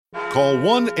Call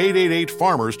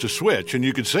 1-888-FARMERS to switch, and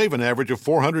you could save an average of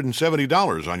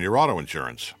 $470 on your auto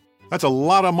insurance. That's a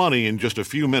lot of money in just a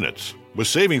few minutes. With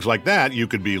savings like that, you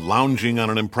could be lounging on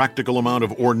an impractical amount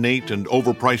of ornate and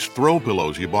overpriced throw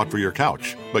pillows you bought for your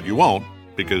couch. But you won't,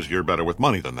 because you're better with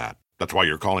money than that. That's why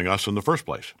you're calling us in the first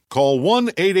place. Call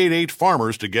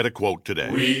 1-888-FARMERS to get a quote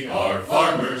today. We are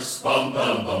farmers. Bum,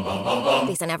 bum, bum, bum, bum, bum.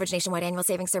 Based on average nationwide annual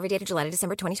savings survey data July to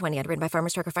December 2020. Underwritten by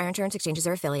Farmers Trucker Fire Insurance Exchanges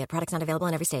or affiliate. Products not available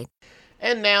in every state.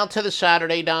 And now to the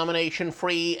Saturday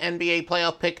domination-free NBA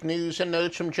playoff pick news and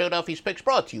notes from Joe Duffy's Picks,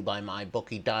 brought to you by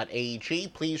MyBookie.ag.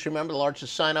 Please remember the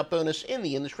largest sign-up bonus in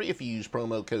the industry if you use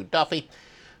promo code Duffy.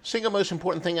 Single most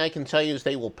important thing I can tell you is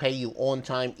they will pay you on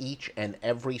time each and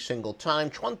every single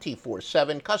time,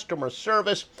 24/7 customer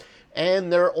service,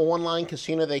 and their online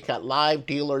casino. They got live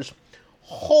dealers,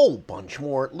 whole bunch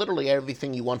more, literally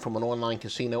everything you want from an online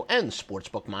casino and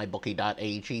sportsbook.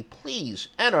 MyBookie.ag. Please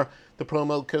enter the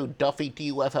promo code Duffy,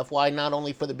 D-U-F-F-Y, not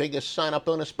only for the biggest sign-up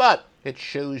bonus, but it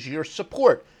shows your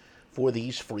support for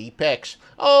these free picks.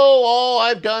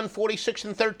 I've done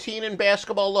 46-13 in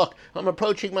basketball. Look, I'm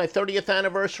approaching my 30th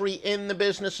anniversary in the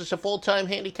business as a full-time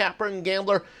handicapper and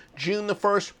gambler. June the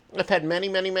 1st, I've had many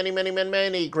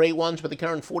great ones, but the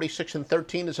current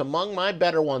 46-13 is among my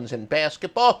better ones in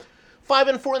basketball.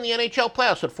 5-4 in the NHL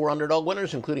playoffs with 4 underdog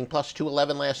winners, including plus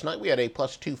 211 last night. We had a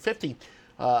plus 250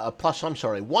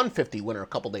 150 winner a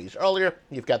couple days earlier.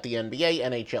 You've got the NBA,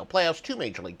 NHL playoffs, 2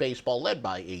 Major League Baseball, led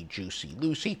by a Juicy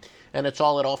Lucy. And it's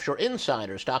all at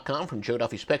OffshoreInsiders.com from Joe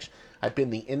Duffy's Picks. I've been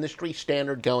the industry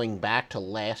standard going back to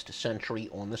last century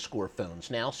on the score phones.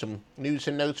 Now, some news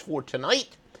and notes for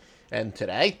tonight and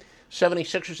today.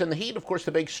 76ers in the Heat. Of course,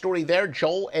 the big story there,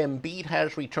 Joel Embiid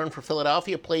has returned for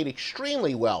Philadelphia, played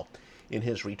extremely well in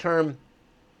his return.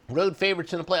 Road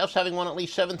favorites in the playoffs, having won at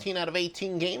least 17 out of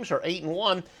 18 games, are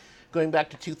 8-1. Going back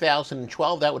to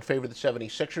 2012, that would favor the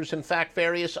 76ers. In fact,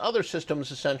 various other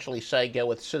systems essentially say go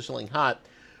with sizzling hot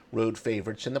road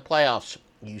favorites in the playoffs.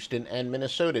 Houston and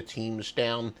Minnesota, teams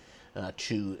down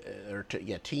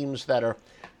teams that are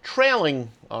trailing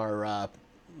are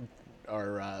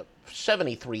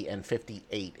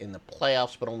 73-58 in the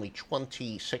playoffs, but only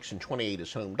 26-28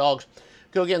 as home dogs.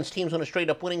 Go against teams on a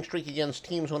straight-up winning streak, against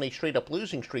teams on a straight-up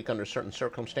losing streak under certain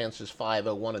circumstances.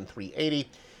 501 and 380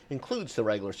 includes the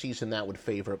regular season. That would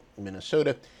favor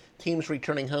Minnesota. Teams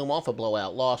returning home off a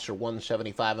blowout loss are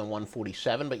 175 and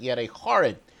 147, but yet a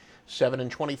horrid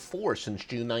 7-24 since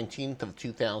June 19th of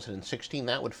 2016.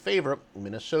 That would favor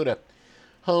Minnesota.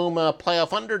 Home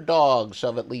playoff underdogs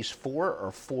of at least 4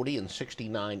 are 40 and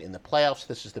 69 in the playoffs.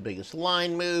 This is the biggest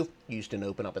line move. Houston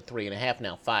open up at 3.5,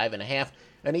 now 5.5,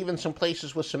 and even some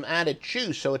places with some added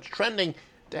juice. So it's trending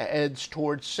to heads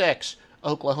towards 6.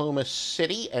 Oklahoma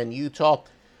City and Utah,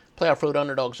 playoff road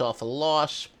underdogs off a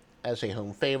loss as a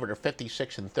home favorite, are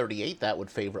 56 and 38. That would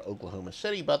favor Oklahoma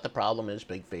City, but the problem is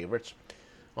big favorites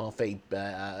off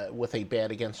with a bad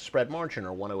against the spread margin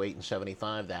are 108 and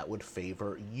 75. That would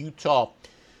favor Utah.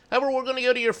 However, we're going to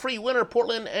go to your free winner,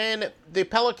 Portland and the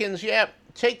Pelicans. Yeah,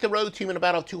 take the road team in a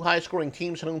battle of 2 high-scoring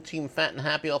teams. Home team fat and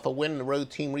happy off a win. The road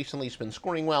team recently has been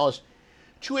scoring well. Is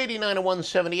 289 and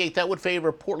 178. That would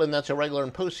favor Portland. That's a regular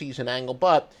and postseason angle,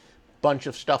 but bunch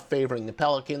of stuff favoring the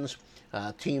Pelicans.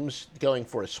 Teams going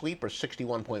for a sweep are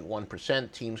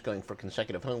 61.1%. Teams going for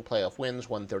consecutive home playoff wins,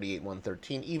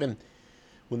 138-113, even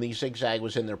when the zigzag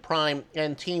was in their prime.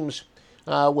 And teams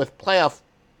going with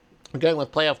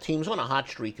playoff teams on a hot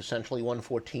streak, essentially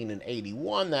 114 and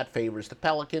 81. That favors the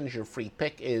Pelicans. Your free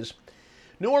pick is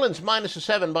New Orleans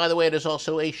 -7. By the way, it is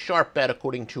also a sharp bet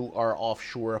according to our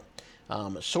offshore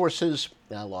sources.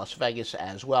 Las Vegas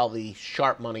as well. The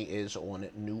sharp money is on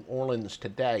New Orleans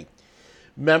today.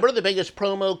 Remember, the biggest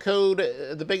promo code,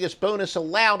 the biggest bonus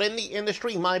allowed in the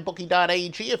industry,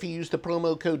 MyBookie.ag. If you use the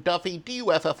promo code Duffy,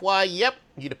 D-U-F-F-Y, yep,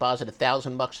 you deposit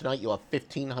 $1,000 tonight, you'll have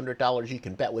 $1,500 you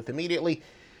can bet with immediately.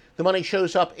 The money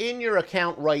shows up in your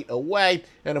account right away,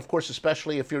 and of course,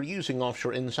 especially if you're using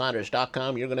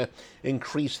OffshoreInsiders.com, you're going to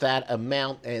increase that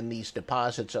amount, and these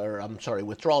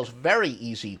withdrawals very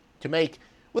easy to make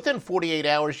within 48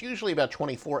 hours, usually about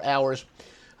 24 hours.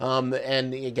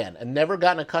 And again, I've never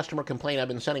gotten a customer complaint. I've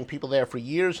been sending people there for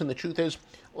years, and the truth is,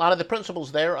 a lot of the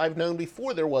principals there I've known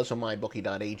before there was a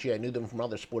MyBookie.ag. I knew them from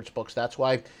other sports books. That's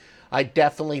why I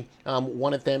definitely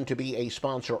wanted them to be a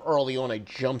sponsor early on. I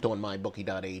jumped on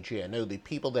MyBookie.ag. I know the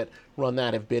people that run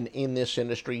that have been in this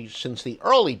industry since the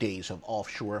early days of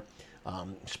offshore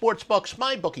sports books.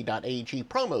 MyBookie.ag,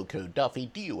 promo code Duffy,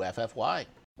 D-U-F-F-Y.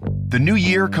 The new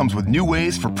year comes with new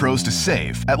ways for pros to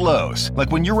save at Lowe's.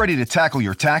 Like when you're ready to tackle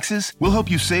your taxes, we'll help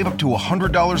you save up to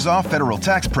 $100 off federal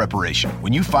tax preparation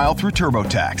when you file through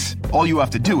TurboTax. All you have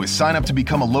to do is sign up to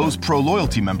become a Lowe's Pro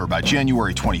Loyalty member by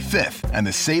January 25th, and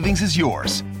the savings is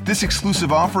yours. This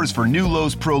exclusive offer is for new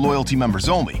Lowe's Pro Loyalty members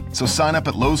only, so sign up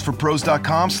at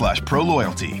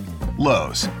lowesforpros.com/proloyalty.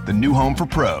 Lowe's, the new home for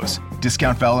pros.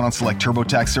 Discount valid on select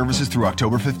TurboTax services through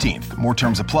October 15th. More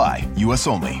terms apply. U.S.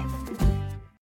 only.